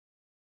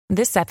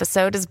This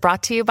episode is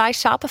brought to you by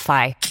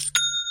Shopify.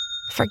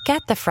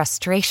 Forget the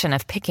frustration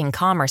of picking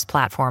commerce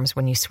platforms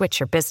when you switch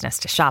your business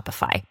to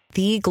Shopify,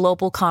 the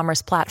global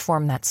commerce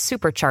platform that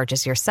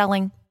supercharges your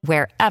selling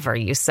wherever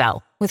you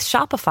sell. With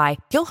Shopify,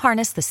 you'll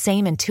harness the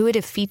same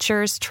intuitive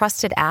features,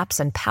 trusted apps,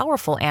 and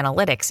powerful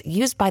analytics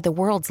used by the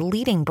world's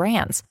leading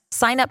brands.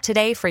 Sign up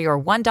today for your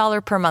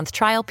 $1 per month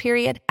trial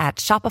period at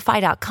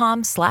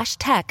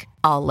shopify.com/tech,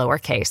 all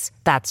lowercase.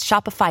 That's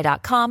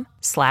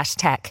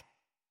shopify.com/tech.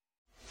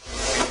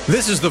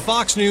 This is the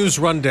Fox News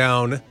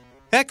Rundown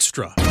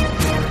Extra.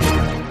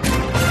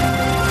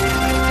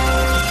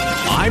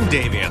 I'm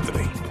Dave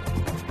Anthony.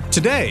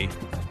 Today,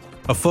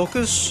 a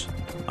focus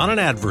on an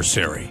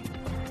adversary.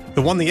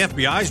 The one the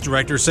FBI's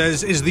director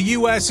says is the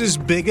U.S.'s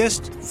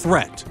biggest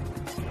threat,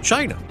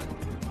 China.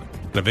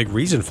 And a big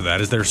reason for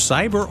that is their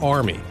cyber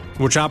army,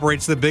 which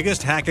operates the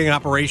biggest hacking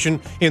operation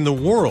in the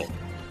world.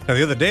 Now,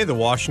 the other day, the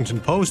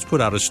Washington Post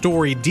put out a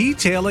story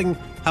detailing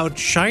how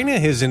China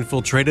has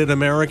infiltrated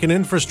American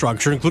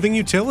infrastructure, including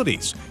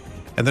utilities.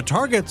 And the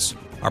targets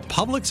are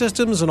public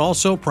systems and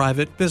also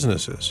private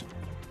businesses.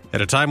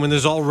 At a time when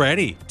there's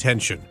already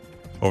tension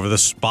over the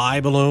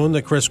spy balloon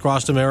that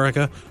crisscrossed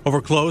America,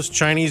 over close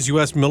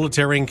Chinese-U.S.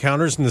 military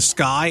encounters in the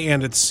sky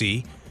and at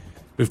sea,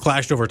 we've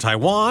clashed over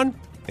Taiwan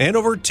and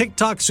over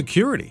TikTok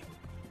security.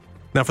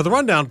 Now, for the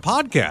Rundown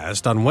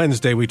podcast, on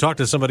Wednesday, we talked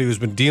to somebody who's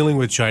been dealing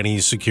with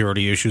Chinese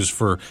security issues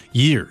for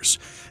years.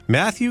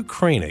 Matthew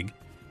Koenig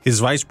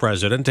is vice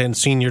president and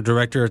senior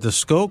director at the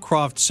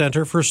Scowcroft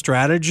Center for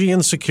Strategy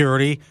and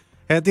Security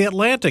at the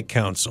Atlantic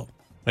Council.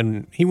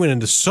 And he went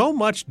into so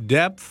much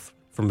depth,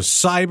 from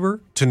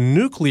cyber to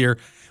nuclear,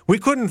 we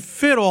couldn't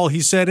fit all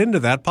he said into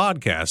that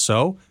podcast.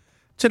 So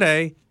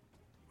today,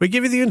 we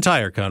give you the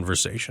entire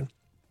conversation.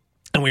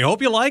 And we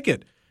hope you like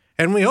it.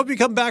 And we hope you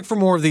come back for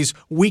more of these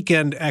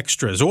weekend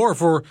extras or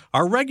for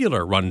our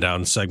regular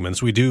Rundown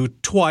segments we do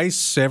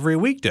twice every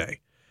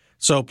weekday.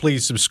 So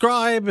please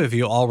subscribe if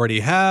you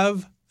already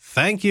have.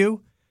 Thank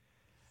you.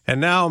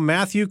 And now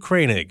Matthew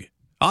Koenig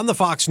on the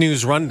Fox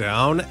News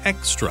Rundown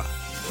Extra.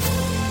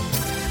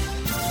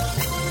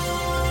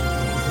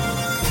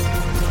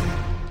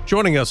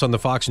 Joining us on the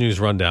Fox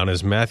News Rundown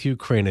is Matthew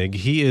Koenig.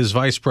 He is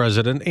Vice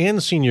President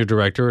and Senior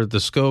Director at the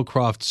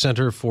Scowcroft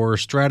Center for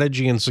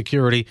Strategy and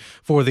Security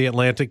for the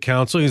Atlantic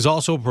Council. He's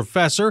also a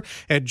professor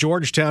at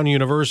Georgetown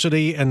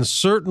University and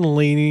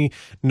certainly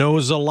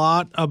knows a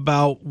lot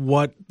about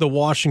what the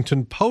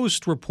Washington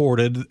Post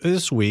reported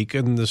this week.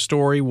 And the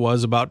story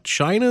was about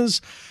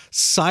China's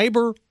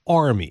cyber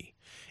army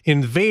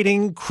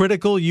invading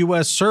critical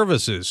U.S.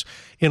 services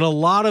in a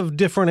lot of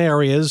different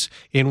areas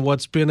in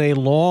what's been a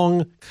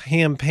long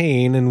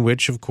campaign in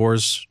which, of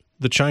course,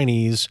 the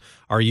Chinese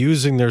are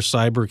using their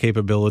cyber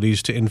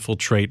capabilities to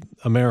infiltrate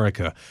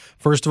America.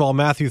 First of all,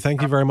 Matthew,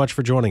 thank you very much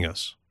for joining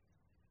us.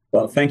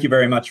 Well, thank you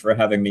very much for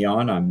having me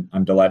on.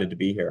 I'm delighted to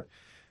be here.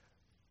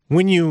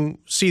 When you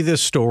see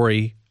this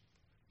story,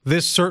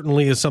 this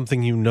certainly is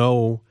something you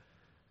know.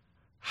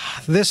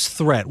 This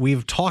threat,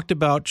 we've talked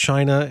about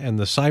China and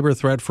the cyber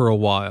threat for a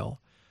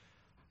while.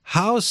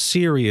 How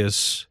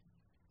serious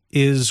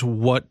is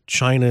what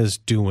China is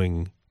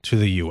doing to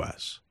the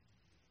U.S.?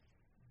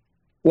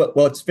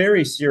 Well, it's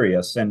very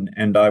serious,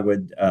 and I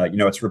would,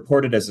 it's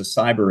reported as a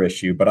cyber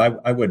issue, but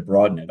I would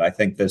broaden it. I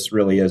think this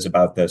really is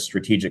about the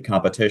strategic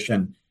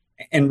competition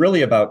and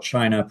really about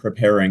China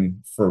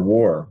preparing for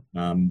war.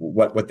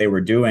 What they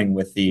were doing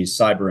with these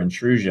cyber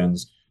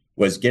intrusions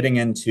was getting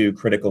into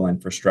critical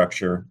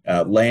infrastructure,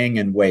 laying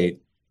in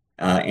wait.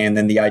 And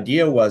then the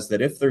idea was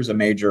that if there's a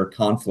major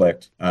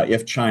conflict,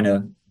 if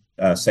China,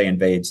 say,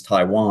 invades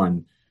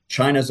Taiwan,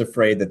 China's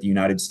afraid that the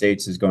United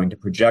States is going to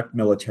project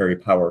military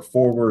power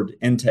forward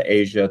into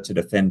Asia to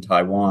defend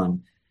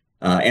Taiwan.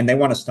 And they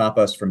want to stop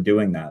us from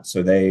doing that.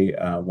 So they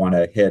want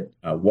to hit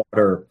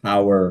water,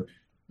 power,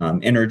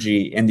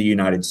 energy in the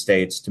United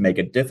States to make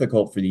it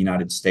difficult for the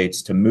United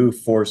States to move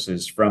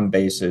forces from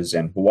bases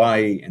in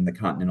Hawaii and the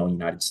continental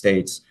United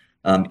States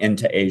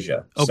into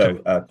Asia. Okay.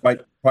 So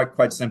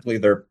quite simply,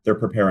 they're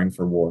preparing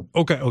for war.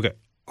 Okay.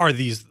 Are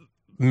these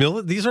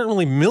aren't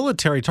really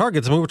military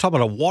targets? I mean, we're talking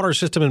about a water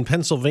system in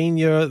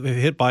Pennsylvania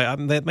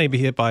that may be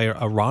hit by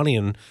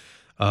Iranian.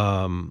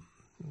 Back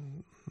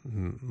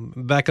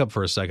up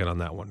for a second on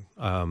that one.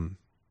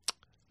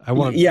 Let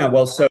me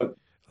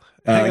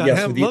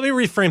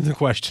reframe the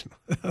question.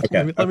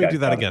 Let me do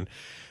that again.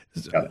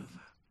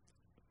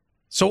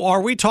 So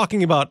are we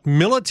talking about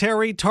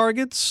military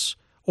targets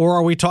or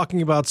are we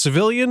talking about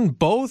civilian?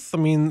 Both? I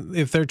mean,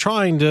 if they're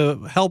trying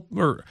to help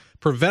or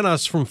prevent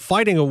us from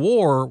fighting a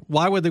war,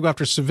 why would they go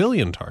after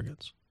civilian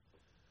targets?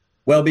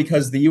 Well,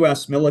 because the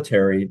U.S.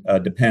 military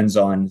depends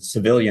on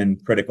civilian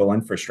critical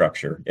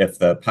infrastructure. If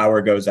the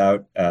power goes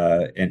out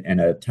in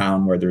a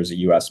town where there's a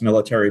U.S.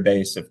 military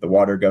base, if the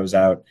water goes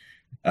out,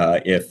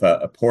 if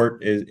a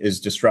port is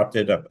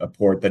disrupted, a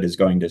port that is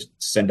going to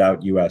send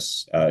out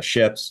U.S.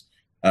 ships,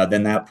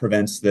 then that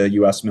prevents the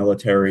U.S.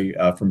 military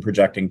from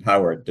projecting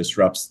power. It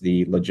disrupts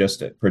the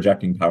logistics.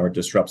 Projecting power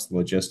disrupts the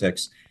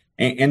logistics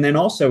And then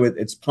also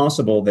it's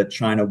possible that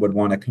China would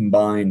want to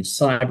combine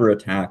cyber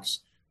attacks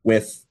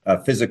with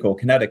physical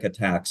kinetic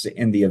attacks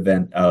in the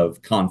event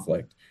of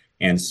conflict.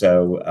 And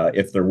so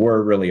if there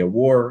were really a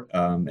war,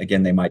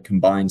 again, they might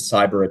combine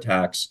cyber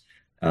attacks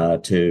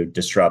to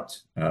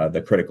disrupt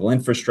the critical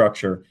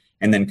infrastructure,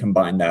 and then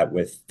combine that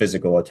with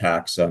physical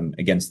attacks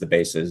against the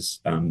bases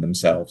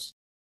themselves.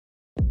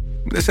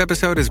 This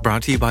episode is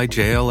brought to you by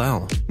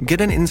JLL. Get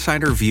an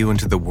insider view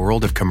into the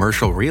world of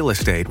commercial real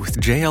estate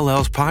with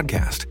JLL's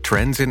podcast,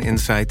 Trends and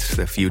Insights,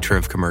 the Future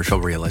of Commercial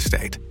Real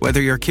Estate.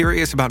 Whether you're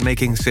curious about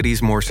making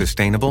cities more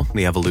sustainable,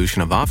 the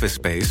evolution of office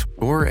space,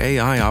 or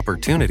AI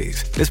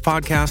opportunities, this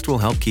podcast will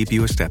help keep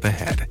you a step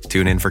ahead.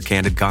 Tune in for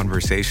candid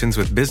conversations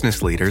with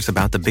business leaders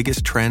about the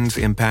biggest trends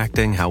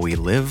impacting how we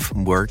live,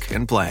 work,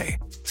 and play.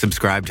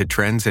 Subscribe to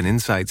Trends and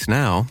Insights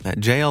now at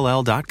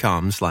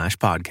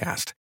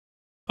jll.com/podcast.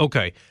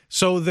 Okay,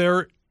 so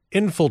they're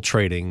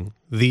infiltrating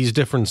these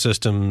different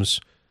systems.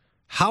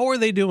 How are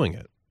they doing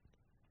it?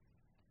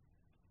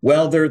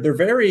 Well, they're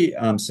very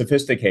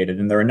sophisticated,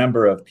 and there are a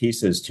number of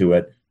pieces to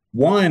it.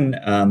 One,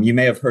 you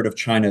may have heard of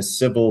China's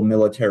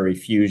civil-military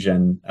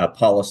fusion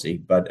policy,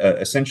 but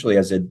essentially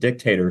as a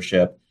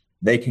dictatorship,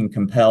 they can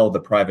compel the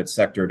private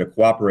sector to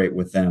cooperate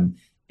with them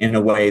in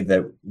a way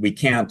that we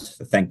can't,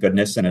 thank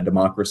goodness, in a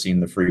democracy in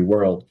the free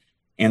world.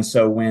 And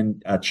so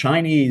when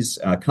Chinese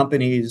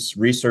companies,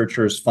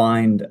 researchers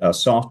find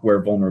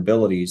software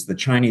vulnerabilities, the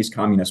Chinese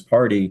Communist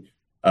Party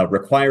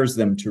requires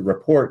them to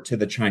report to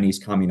the Chinese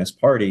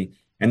Communist Party,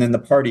 and then the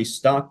party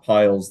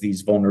stockpiles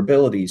these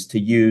vulnerabilities to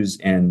use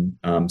in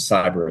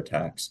cyber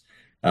attacks.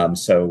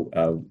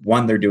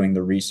 One, they're doing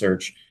the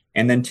research,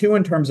 and then two,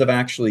 in terms of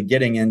actually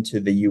getting into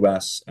the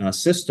U.S.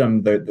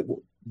 System,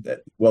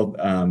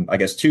 I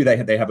guess two,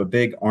 they have a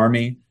big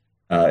army.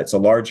 It's a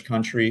large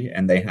country,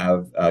 and they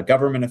have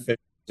government officials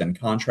and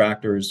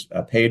contractors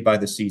paid by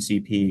the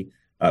CCP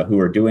who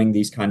are doing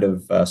these kind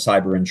of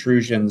cyber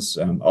intrusions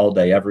all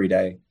day, every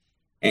day.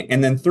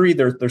 And then three,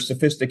 they're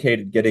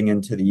sophisticated getting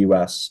into the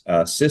U.S.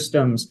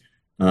 systems,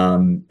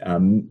 finding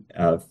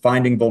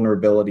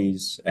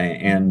vulnerabilities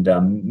and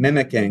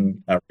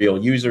mimicking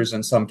real users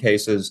in some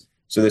cases.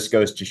 So this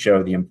goes to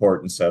show the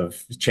importance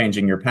of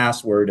changing your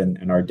password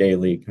and our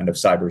daily kind of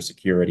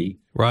cybersecurity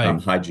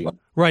hygiene.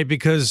 Right,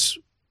 because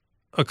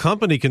a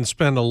company can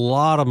spend a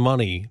lot of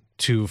money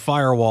to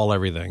firewall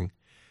everything,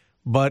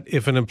 but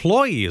if an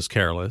employee is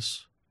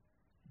careless,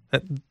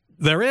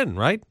 they're in,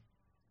 right?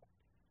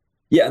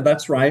 Yeah,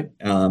 that's right.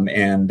 There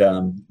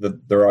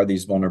are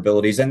these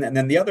vulnerabilities. And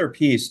then the other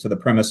piece to the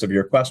premise of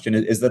your question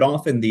is that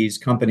often these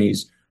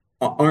companies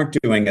aren't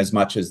doing as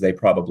much as they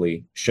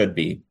probably should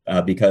be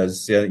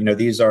because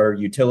these are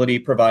utility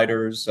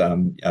providers,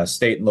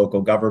 state and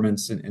local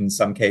governments in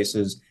some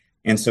cases.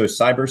 And so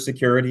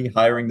cybersecurity,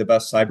 hiring the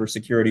best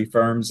cybersecurity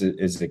firms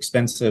is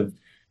expensive.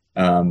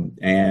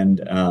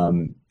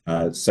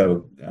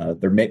 So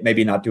they're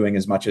maybe not doing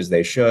as much as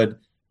they should.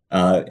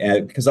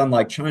 Because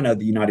unlike China,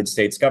 the United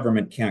States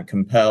government can't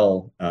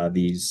compel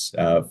these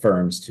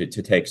firms to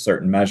take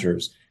certain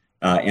measures.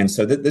 And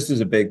so this is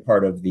a big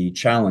part of the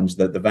challenge,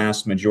 that the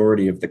vast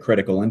majority of the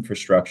critical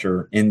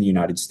infrastructure in the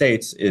United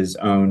States is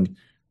owned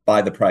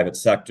by the private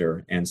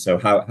sector. And so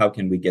how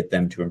can we get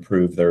them to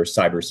improve their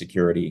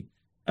cybersecurity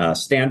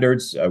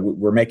standards?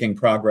 We're making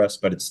progress,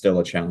 but it's still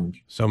a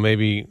challenge. So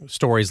maybe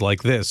stories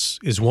like this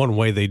is one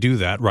way they do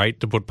that, right?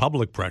 To put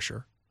public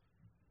pressure.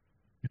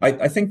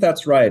 I think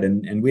that's right.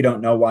 And we don't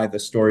know why the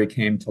story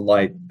came to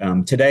light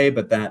today,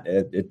 but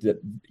that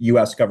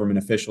U.S. government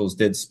officials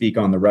did speak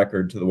on the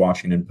record to the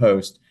Washington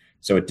Post.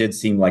 So it did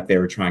seem like they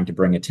were trying to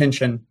bring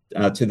attention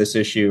to this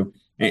issue.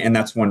 And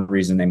that's one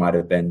reason they might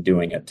have been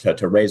doing it,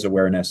 to raise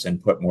awareness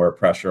and put more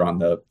pressure on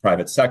the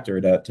private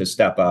sector to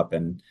step up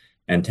and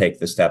take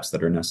the steps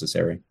that are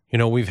necessary.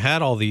 We've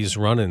had all these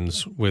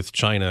run-ins with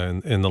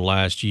China in the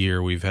last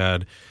year. We've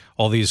had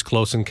all these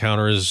close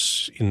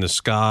encounters in the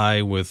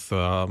sky with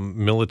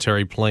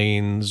military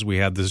planes. We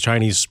had this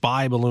Chinese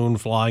spy balloon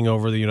flying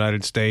over the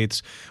United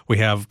States. We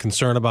have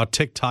concern about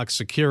TikTok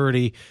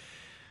security.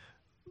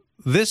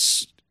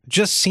 This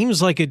just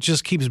seems like it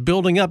just keeps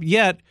building up.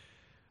 Yet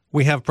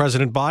we have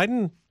President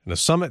Biden in a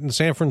summit in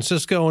San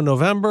Francisco in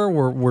November.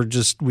 We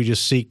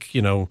just seek,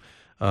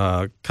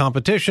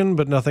 competition,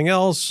 but nothing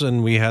else.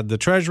 And we had the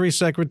Treasury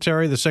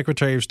Secretary, the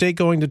Secretary of State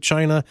going to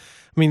China.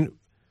 I mean,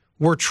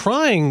 we're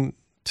trying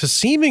to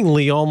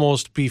seemingly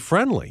almost be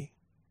friendly.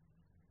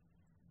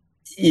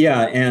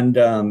 Yeah, and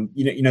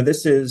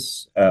this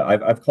is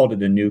I've called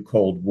it a new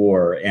Cold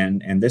War,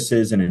 and this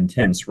is an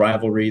intense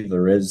rivalry.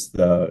 There is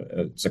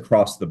it's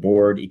across the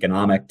board: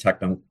 economic,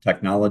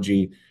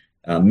 technology,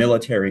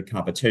 military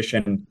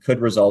competition could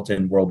result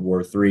in World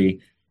War III.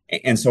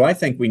 And so I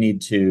think we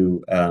need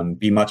to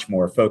be much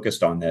more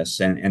focused on this.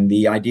 And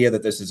the idea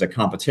that this is a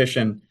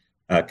competition,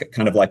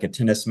 kind of like a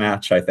tennis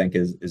match, I think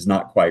is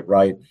not quite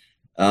right.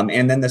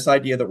 And then this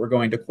idea that we're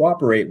going to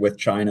cooperate with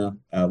China,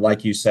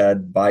 like you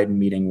said, Biden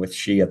meeting with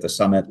Xi at the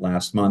summit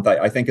last month,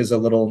 I think is a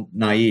little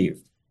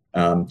naive.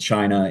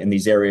 China, in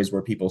these areas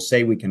where people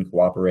say we can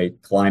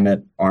cooperate,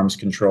 climate, arms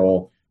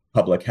control,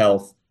 public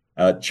health.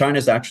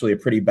 China's actually a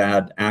pretty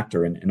bad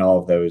actor in all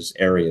of those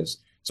areas.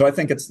 So I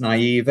think it's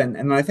naive,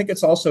 and I think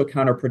it's also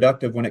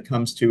counterproductive when it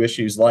comes to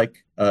issues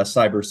like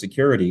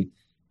cybersecurity.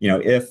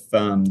 If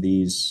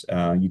these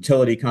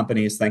utility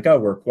companies think, oh,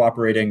 we're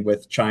cooperating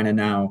with China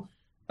now,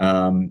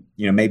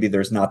 maybe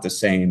there's not the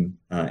same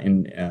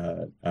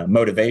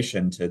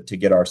motivation to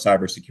get our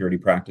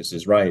cybersecurity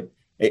practices right.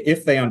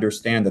 If they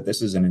understand that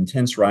this is an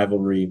intense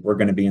rivalry, we're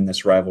going to be in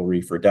this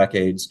rivalry for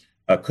decades,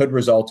 could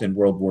result in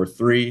World War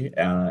III.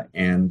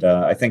 And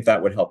I think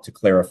that would help to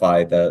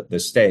clarify the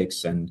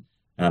stakes and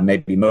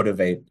maybe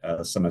motivate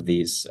some of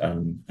these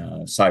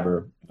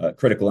cyber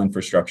critical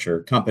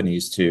infrastructure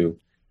companies to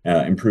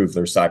improve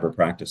their cyber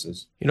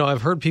practices.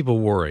 I've heard people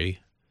worry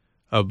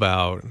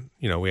about,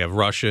 we have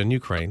Russia and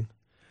Ukraine.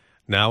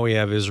 Now we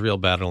have Israel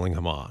battling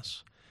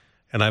Hamas.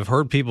 And I've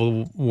heard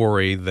people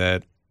worry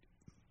that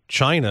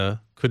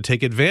China could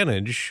take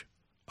advantage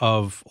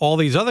of all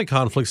these other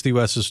conflicts the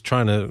U.S. is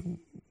trying to,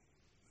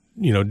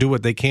 do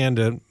what they can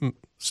to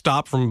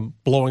stop from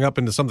blowing up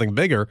into something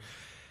bigger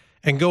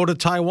and go to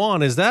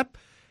Taiwan.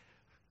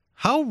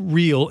 How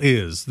real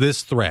is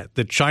this threat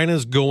that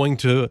China's going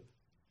to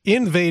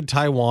invade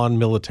Taiwan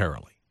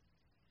militarily?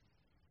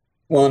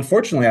 Well,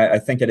 unfortunately, I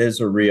think it is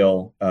a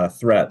real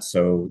threat.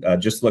 So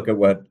just look at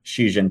what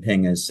Xi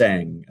Jinping is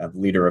saying, the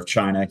leader of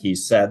China. He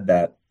said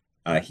that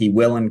he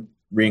will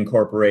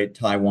reincorporate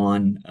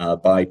Taiwan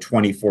by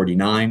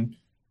 2049.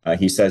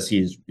 He says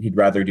he'd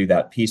rather do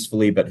that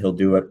peacefully, but he'll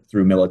do it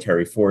through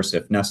military force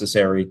if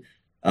necessary.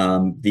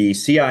 The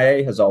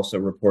CIA has also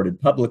reported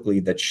publicly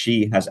that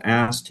Xi has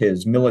asked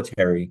his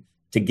military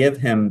to give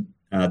him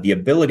the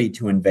ability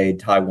to invade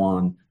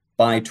Taiwan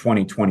by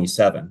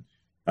 2027.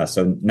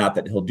 So not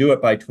that he'll do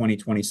it by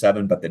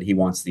 2027, but that he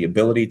wants the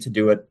ability to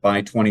do it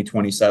by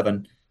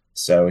 2027.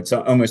 So it's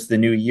almost the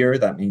new year.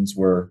 That means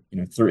we're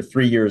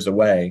 3 years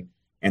away.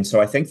 And so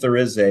I think there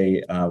is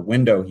a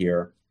window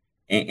here.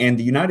 And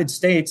the United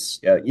States,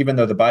 even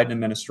though the Biden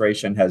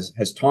administration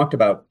has talked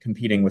about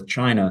competing with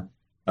China,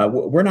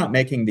 we're not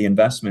making the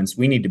investments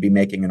we need to be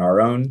making in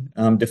our own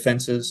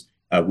defenses.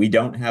 We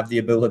don't have the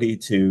ability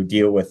to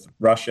deal with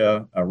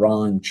Russia,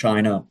 Iran,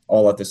 China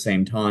all at the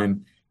same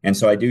time. And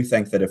so I do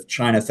think that if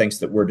China thinks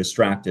that we're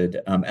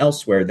distracted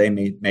elsewhere, they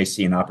may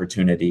see an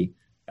opportunity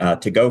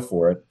to go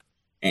for it.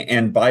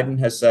 And Biden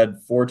has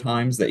said 4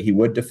 times that he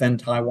would defend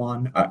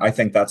Taiwan. I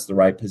think that's the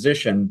right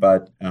position.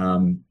 But,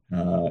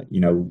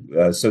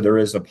 so there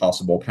is a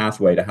possible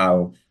pathway to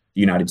how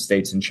the United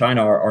States and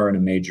China are in a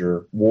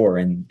major war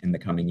in the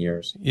coming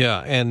years.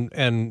 Yeah.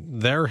 And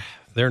their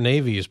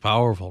Navy is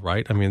powerful,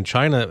 right? I mean,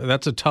 China,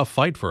 that's a tough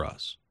fight for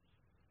us.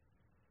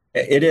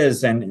 It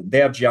is, and they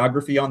have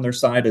geography on their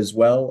side as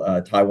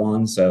well.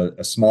 Taiwan's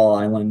a small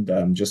island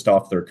just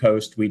off their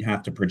coast. We'd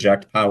have to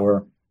project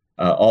power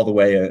all the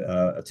way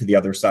to the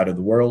other side of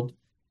the world,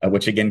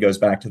 which again goes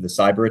back to the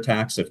cyber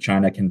attacks. If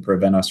China can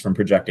prevent us from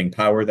projecting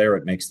power there,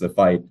 it makes the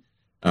fight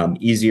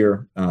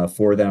easier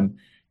for them.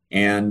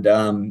 And,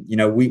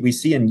 we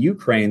see in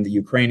Ukraine, the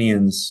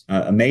Ukrainians'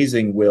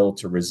 amazing will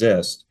to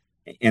resist.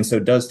 And so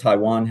does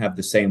Taiwan have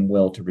the same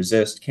will to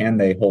resist? Can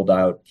they hold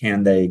out?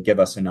 Can they give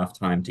us enough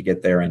time to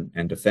get there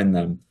and defend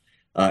them?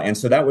 And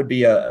so that would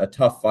be a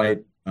tough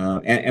fight.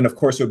 And of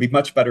course, it would be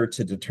much better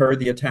to deter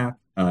the attack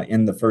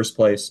in the first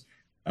place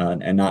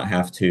and not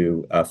have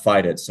to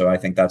fight it. So I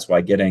think that's why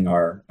getting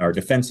our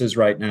defenses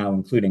right now,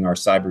 including our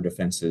cyber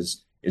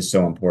defenses, is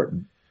so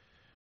important.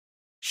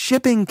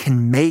 Shipping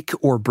can make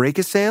or break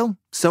a sale,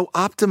 so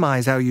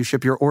optimize how you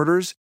ship your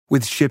orders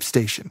with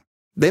ShipStation.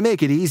 They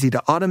make it easy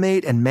to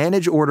automate and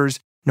manage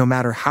orders no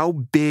matter how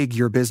big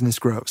your business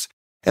grows.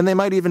 And they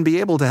might even be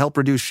able to help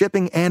reduce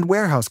shipping and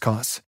warehouse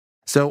costs.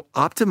 So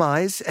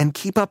optimize and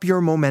keep up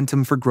your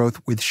momentum for growth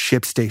with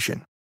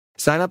ShipStation.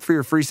 Sign up for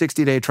your free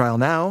 60-day trial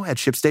now at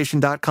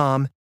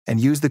ShipStation.com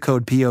and use the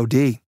code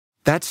POD.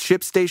 That's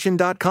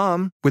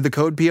ShipStation.com with the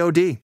code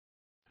POD.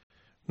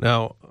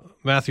 Now,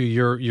 Matthew,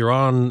 you're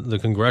on the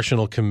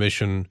Congressional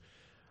Commission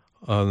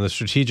on the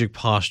Strategic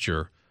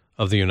Posture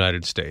of the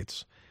United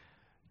States.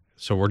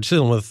 So we're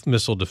dealing with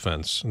missile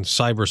defense and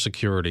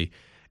cybersecurity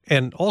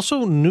and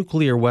also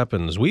nuclear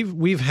weapons.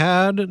 We've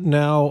had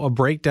now a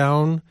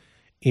breakdown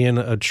in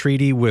a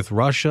treaty with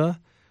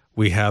Russia.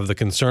 We have the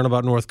concern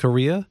about North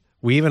Korea.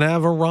 We even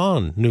have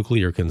Iran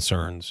nuclear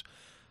concerns.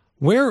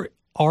 Where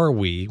are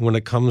we when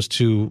it comes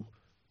to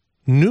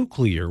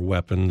nuclear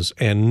weapons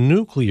and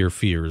nuclear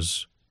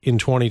fears in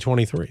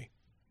 2023?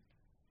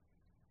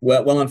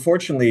 Well,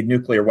 unfortunately,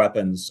 nuclear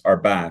weapons are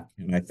back.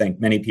 And I think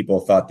many people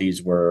thought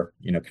these were,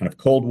 kind of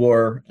Cold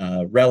War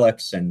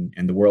relics and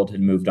the world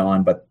had moved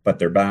on, but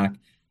they're back.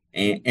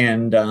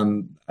 And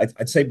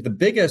I'd say the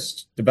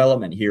biggest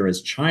development here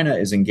is China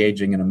is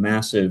engaging in a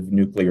massive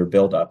nuclear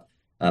buildup,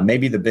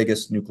 maybe the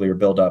biggest nuclear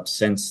buildup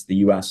since the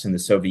U.S. and the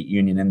Soviet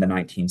Union in the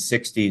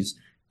 1960s.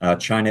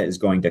 China is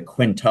going to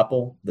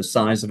quintuple the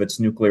size of its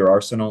nuclear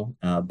arsenal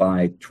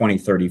by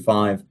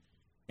 2035.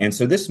 And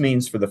so this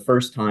means for the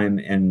first time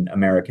in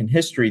American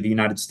history, the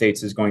United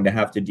States is going to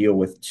have to deal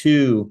with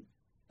 2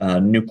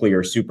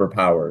 nuclear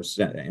superpowers.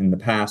 In the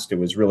past, it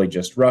was really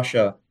just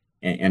Russia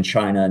and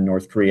China and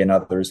North Korea and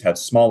others had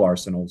small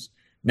arsenals.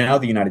 Now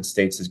the United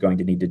States is going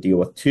to need to deal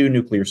with two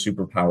nuclear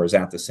superpowers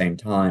at the same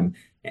time.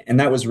 And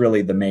that was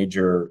really the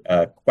major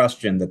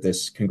question that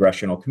this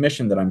congressional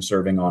commission that I'm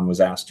serving on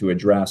was asked to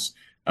address.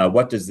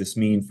 What does this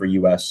mean for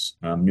U.S.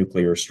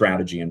 Nuclear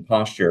strategy and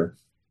posture?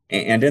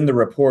 And in the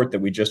report that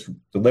we just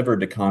delivered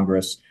to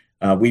Congress,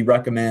 we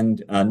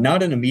recommend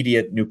not an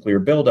immediate nuclear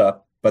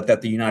buildup, but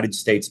that the United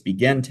States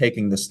begin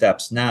taking the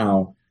steps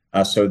now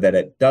so that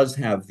it does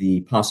have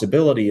the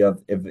possibility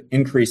of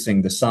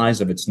increasing the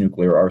size of its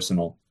nuclear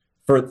arsenal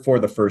for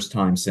the first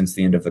time since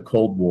the end of the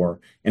Cold War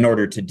in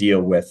order to deal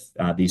with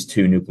these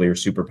two nuclear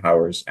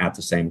superpowers at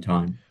the same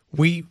time.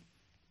 We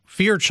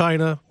fear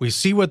China. We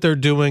see what they're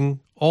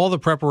doing, all the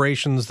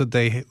preparations that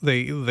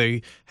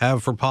they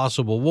have for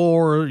possible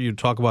war. You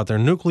talk about their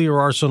nuclear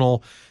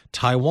arsenal,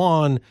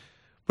 Taiwan,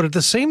 but at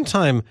the same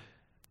time,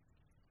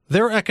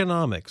 their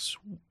economics.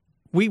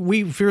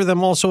 We fear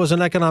them also as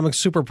an economic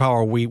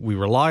superpower. We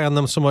rely on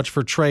them so much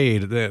for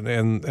trade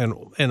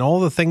and all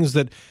the things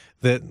that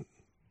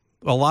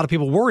a lot of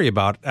people worry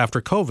about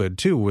after COVID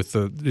too, with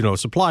the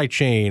supply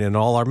chain and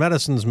all our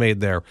medicines made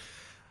there.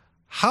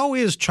 How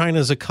is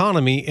China's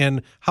economy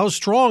and how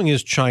strong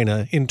is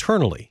China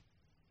internally?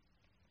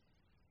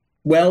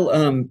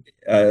 Well,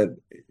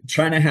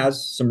 China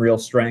has some real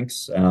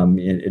strengths.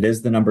 It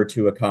is the number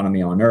 2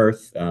 economy on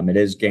earth. It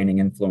is gaining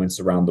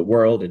influence around the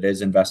world. It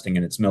is investing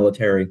in its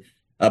military,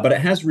 but it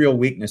has real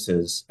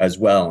weaknesses as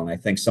well. And I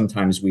think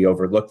sometimes we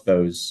overlook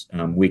those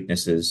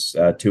weaknesses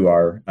to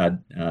our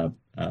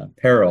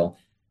peril,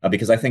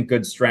 because I think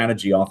good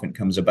strategy often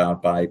comes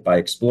about by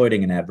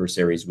exploiting an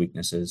adversary's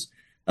weaknesses.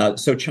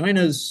 So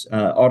China's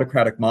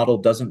autocratic model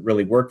doesn't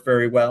really work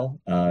very well.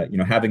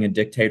 Having a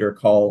dictator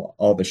call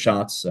all the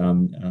shots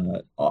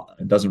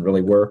doesn't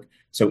really work.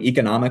 So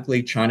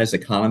economically, China's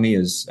economy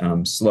is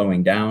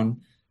slowing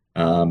down.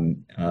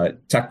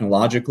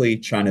 Technologically,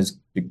 China's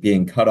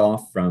being cut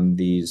off from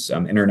these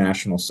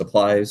international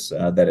supplies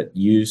that it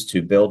used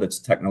to build its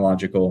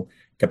technological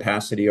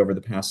capacity over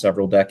the past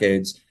several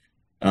decades.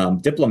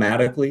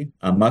 Diplomatically,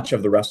 much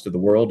of the rest of the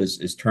world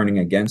is turning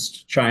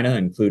against China,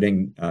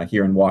 including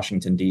here in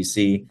Washington,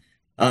 D.C.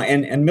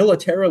 And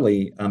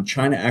militarily,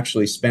 China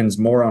actually spends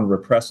more on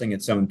repressing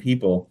its own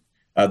people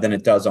than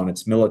it does on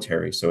its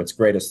military. So its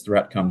greatest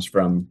threat comes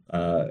from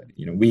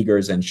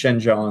Uyghurs in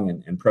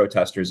Xinjiang and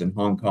protesters in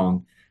Hong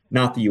Kong,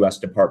 not the U.S.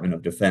 Department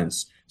of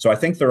Defense. So I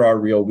think there are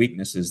real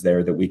weaknesses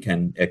there that we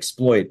can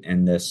exploit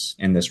in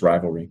this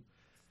rivalry.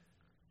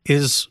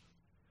 Is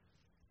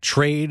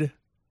trade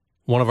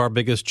one of our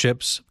biggest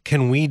chips?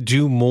 Can we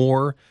do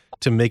more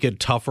to make it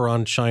tougher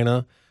on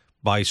China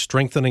by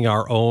strengthening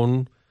our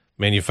own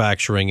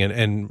manufacturing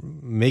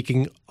and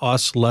making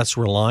us less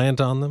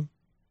reliant on them?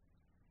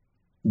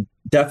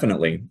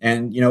 Definitely.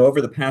 And,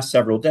 over the past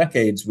several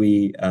decades,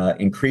 we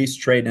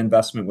increased trade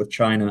investment with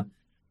China,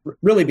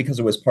 really because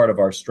it was part of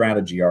our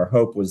strategy. Our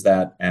hope was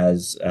that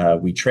as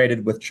we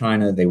traded with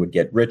China, they would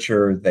get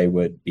richer, they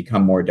would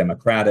become more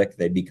democratic,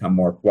 they'd become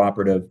more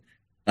cooperative.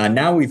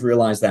 Now we've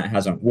realized that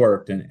hasn't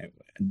worked, and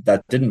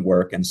that didn't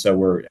work. And so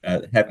we're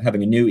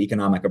having a new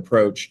economic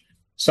approach.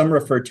 Some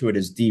refer to it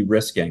as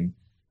de-risking.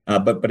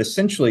 But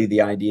essentially, the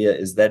idea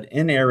is that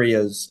in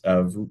areas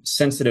of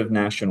sensitive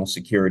national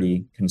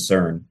security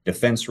concern,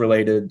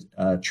 defense-related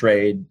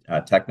trade,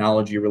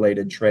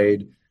 technology-related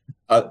trade,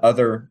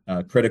 other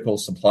critical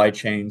supply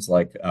chains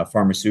like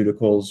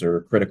pharmaceuticals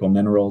or critical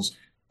minerals,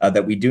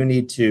 that we do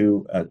need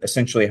to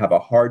essentially have a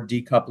hard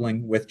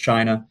decoupling with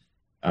China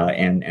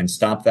and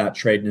stop that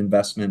trade and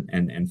investment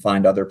and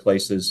find other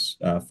places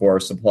for our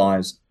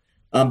supplies.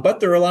 But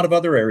there are a lot of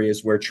other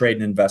areas where trade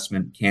and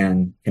investment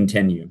can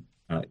continue.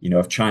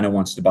 If China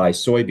wants to buy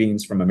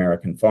soybeans from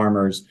American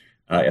farmers,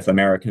 if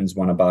Americans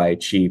want to buy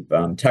cheap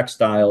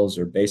textiles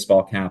or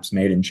baseball caps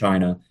made in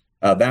China,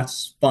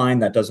 that's fine.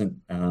 That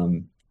doesn't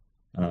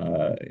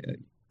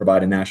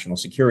provide a national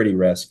security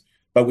risk.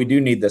 But we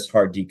do need this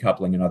hard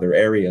decoupling in other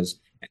areas.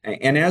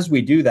 And as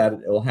we do that,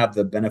 it'll have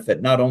the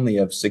benefit not only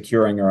of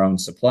securing our own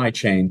supply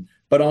chain,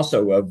 but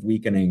also of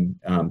weakening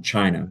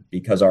China,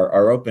 because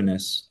our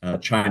openness,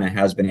 China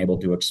has been able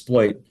to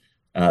exploit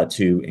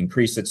to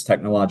increase its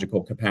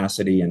technological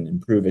capacity and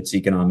improve its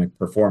economic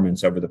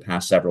performance over the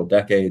past several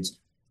decades.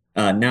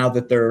 Now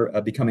that they're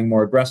becoming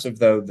more aggressive,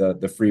 though,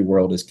 the free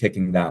world is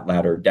kicking that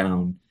ladder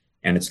down,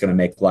 and it's going to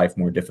make life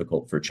more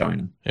difficult for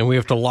China. And we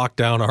have to lock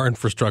down our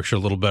infrastructure a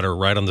little better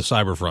right on the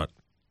cyber front.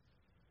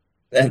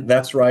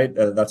 That's right.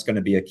 That's going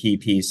to be a key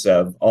piece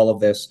of all of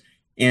this.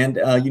 And,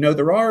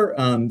 there are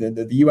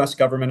the U.S.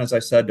 government, as I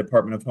said,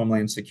 Department of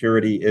Homeland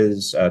Security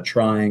is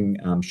sharing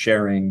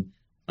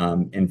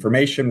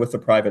information with the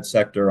private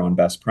sector on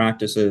best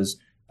practices.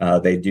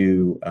 They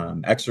do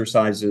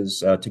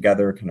exercises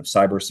together, kind of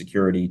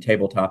cybersecurity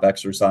tabletop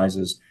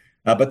exercises.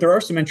 But there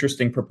are some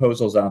interesting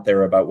proposals out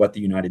there about what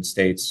the United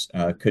States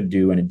could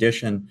do in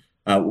addition.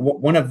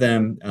 One of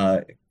them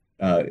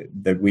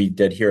that we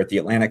did here at the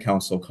Atlantic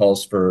Council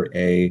calls for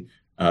a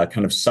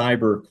kind of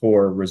cyber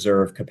core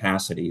reserve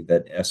capacity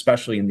that,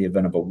 especially in the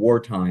event of a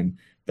wartime,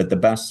 that the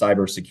best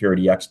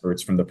cybersecurity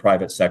experts from the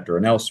private sector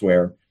and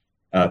elsewhere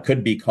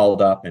could be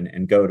called up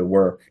and go to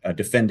work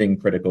defending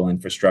critical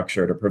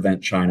infrastructure to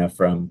prevent China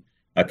from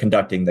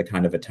conducting the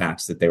kind of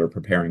attacks that they were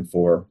preparing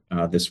for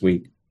this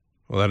week.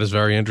 Well, that is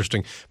very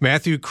interesting.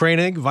 Matthew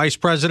Kroenig, Vice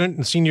President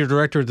and Senior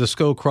Director at the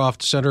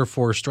Scowcroft Center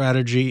for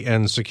Strategy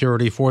and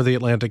Security for the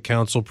Atlantic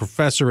Council,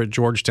 Professor at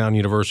Georgetown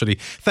University.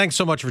 Thanks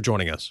so much for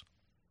joining us.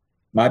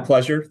 My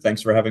pleasure.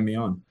 Thanks for having me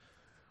on.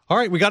 All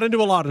right, we got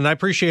into a lot, and I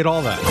appreciate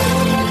all that.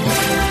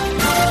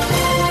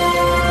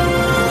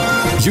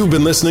 You've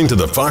been listening to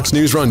the Fox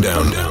News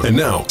Rundown. And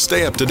now,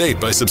 stay up to date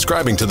by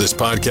subscribing to this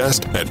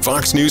podcast at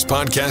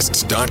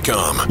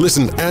foxnewspodcasts.com.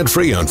 Listen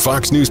ad-free on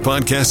Fox News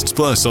Podcasts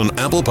Plus on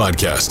Apple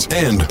Podcasts.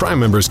 And Prime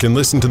members can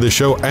listen to the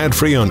show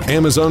ad-free on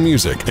Amazon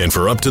Music. And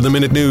for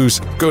up-to-the-minute news,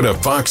 go to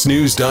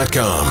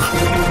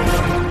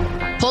foxnews.com.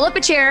 Pull up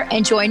a chair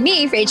and join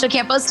me, Rachel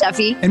Campos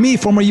Duffy. And me,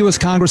 former U.S.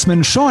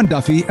 Congressman Sean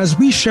Duffy, as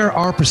we share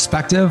our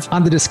perspective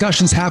on the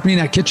discussions happening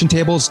at kitchen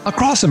tables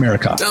across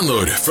America.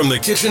 Download From the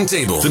Kitchen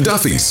Table, The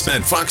Duffys,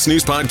 at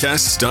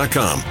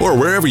foxnewspodcasts.com or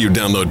wherever you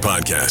download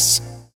podcasts.